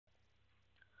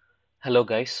Hello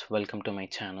guys, welcome to my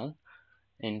channel.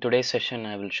 In today's session,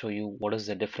 I will show you what is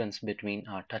the difference between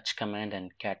touch command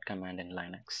and cat command in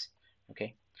Linux.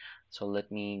 Okay, so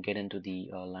let me get into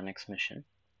the Linux mission.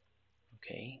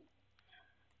 Okay,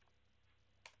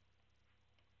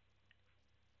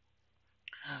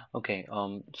 okay.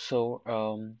 Um,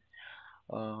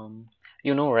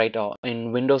 right?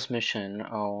 In Windows mission,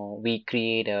 we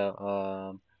create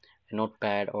a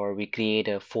notepad or we create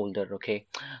a folder. Okay,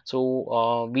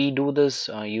 so we do this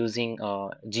using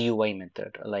GUI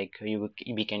method. Like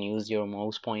we can use your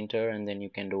mouse pointer and then you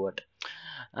can do it.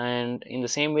 And in the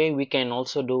same way we can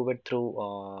also do it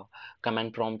through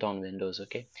command prompt on Windows.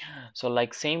 Okay, so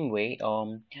like same way,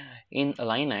 in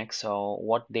Linux,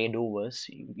 what they do was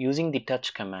using the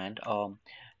touch command,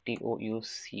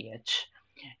 touch,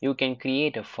 you can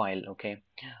create a file. Okay,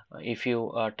 if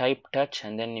you type touch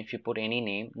and then if you put any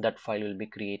name, that file will be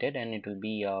created and it will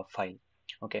be a file.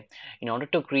 Okay, in order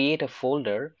to create a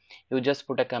folder, you just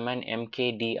put a command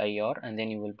mkdir and then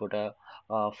you will put a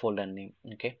folder name.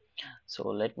 Okay, so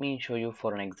let me show you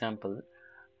for an example.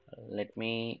 Let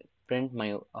me print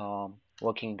my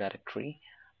working directory.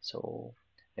 So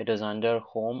it is under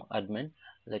home admin.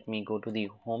 Let me go to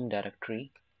the home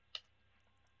directory.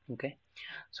 Okay,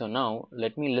 so now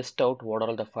let me list out what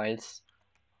are the files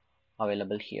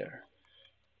available here.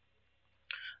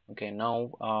 Okay,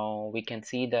 now we can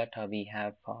see that we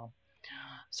have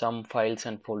some files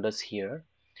and folders here.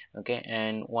 Okay,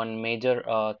 and one major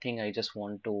thing I just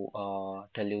want to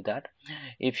tell you that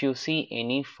if you see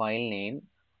any file name,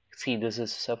 see this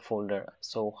is a folder.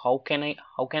 So how can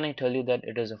I tell you that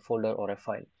it is a folder or a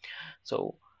file?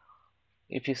 So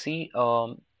if you see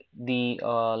the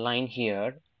line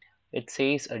here, it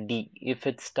says a D. If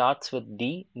it starts with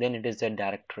D, then it is a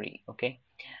directory. Okay,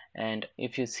 and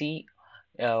if you see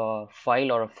a file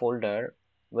or a folder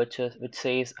which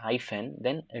says hyphen,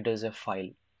 then it is a file.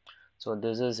 So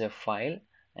this is a file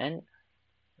and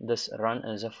this run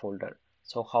is a folder.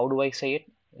 So how do I say it?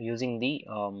 Using the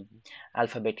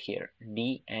alphabet here,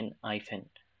 D and hyphen.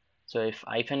 So if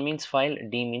hyphen means file,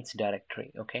 D means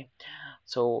directory. Okay,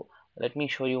 so let me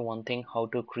show you one thing, how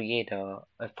to create a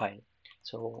file.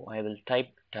 So I will type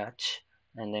touch,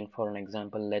 and then for an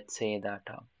example, let's say that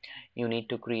you need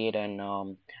to create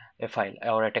a file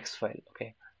or a text file.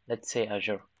 Okay, let's say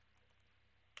Azure.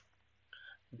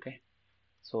 Okay,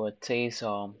 so it says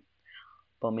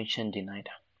permission denied.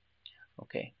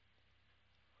 Okay,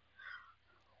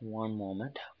 one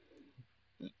moment.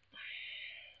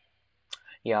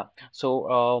 Yeah,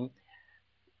 so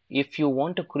if you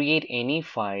want to create any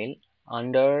file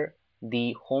under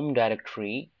the home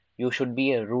directory, you should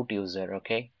be a root user.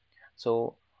 Okay,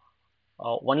 so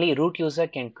only root user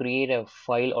can create a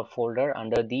file or folder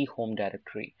under the home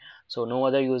directory. So no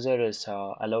other user is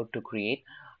allowed to create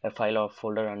a file or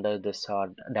folder under this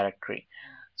directory.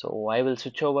 So I will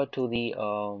switch over to the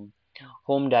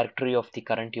home directory of the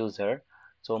current user.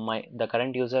 So the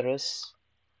current user is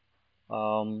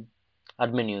um,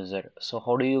 admin user. So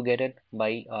how do you get it?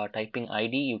 By typing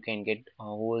id you can get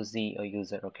who is the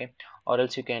user. Okay, or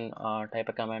else you can type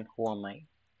a command who am I.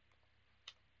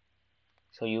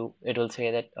 So it will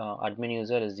say that admin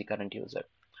user is the current user.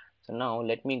 So now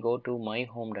let me go to my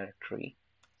home directory,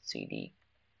 cd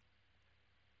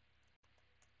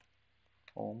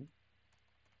home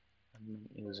admin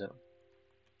user,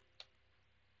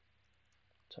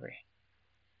 sorry,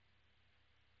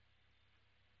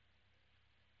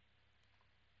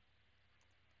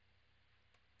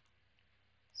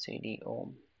 cd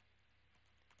home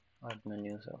admin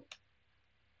user.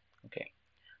 Okay,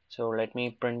 so let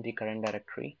me print the current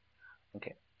directory.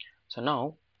 Okay, so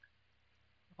now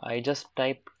I just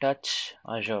type touch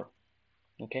Azure.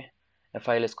 Okay, a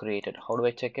file is created. How do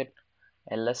I check it?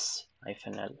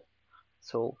 ls-l.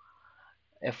 So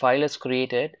a file is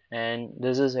created and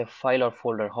this is a file or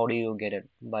folder. How do you get it?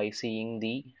 By seeing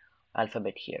the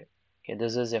alphabet here. Okay,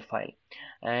 this is a file,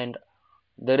 and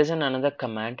there is another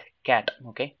command cat.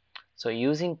 Okay, so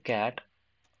using cat,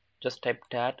 just type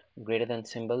cat greater than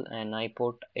symbol and I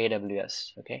put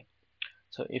AWS. Okay,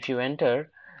 so if you enter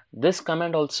this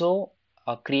command also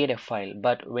create a file,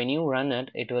 but when you run it,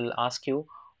 it will ask you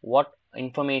what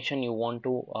information you want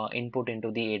to input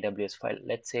into the AWS file.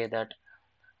 Let's say that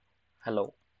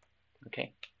hello.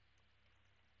 Okay,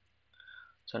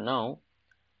 so now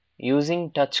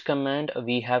using touch command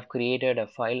we have created a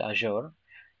file Azure.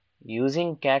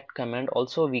 Using cat command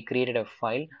also we created a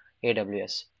file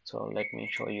AWS. So let me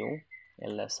show you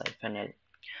ls-l,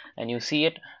 and you see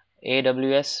it,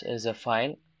 AWS is a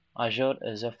file, Azure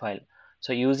is a file.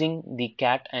 So using the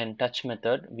cat and touch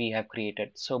method we have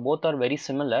created. So both are very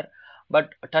similar,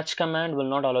 but touch command will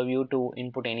not allow you to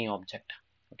input any object.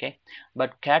 Okay,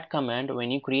 but cat command,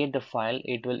 when you create the file,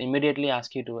 it will immediately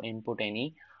ask you to input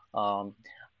any um,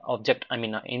 object, I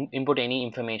mean input any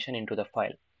information into the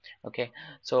file. Okay,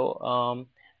 so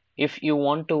if you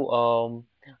want to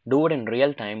do it in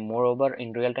real time, moreover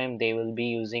in real time they will be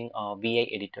using vi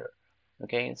editor.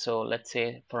 Okay, so let's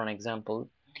say for an example,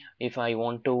 if I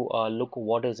want to look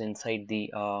what is inside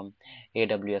the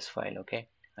aws file. Okay,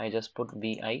 I just put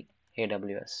vi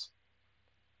aws,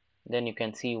 then you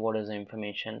can see what is the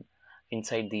information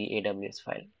inside the aws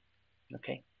file.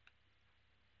 Okay,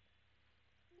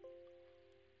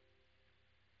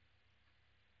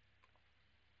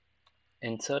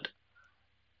 insert.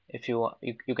 If you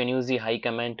can use the high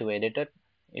command to edit it.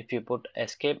 If you put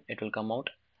escape, it will come out,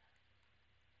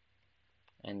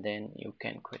 and then you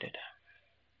can quit it.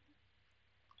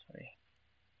 Sorry.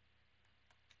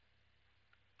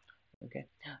 Okay,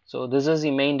 so this is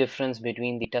the main difference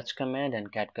between the touch command and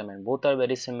cat command. Both are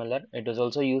very similar. It is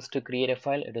also used to create a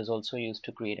file, it is also used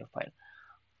to create a file.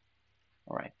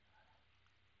 All right,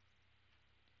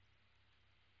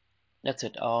 that's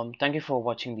it. Thank you for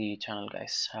watching the channel,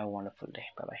 guys. Have a wonderful day.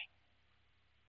 Bye bye.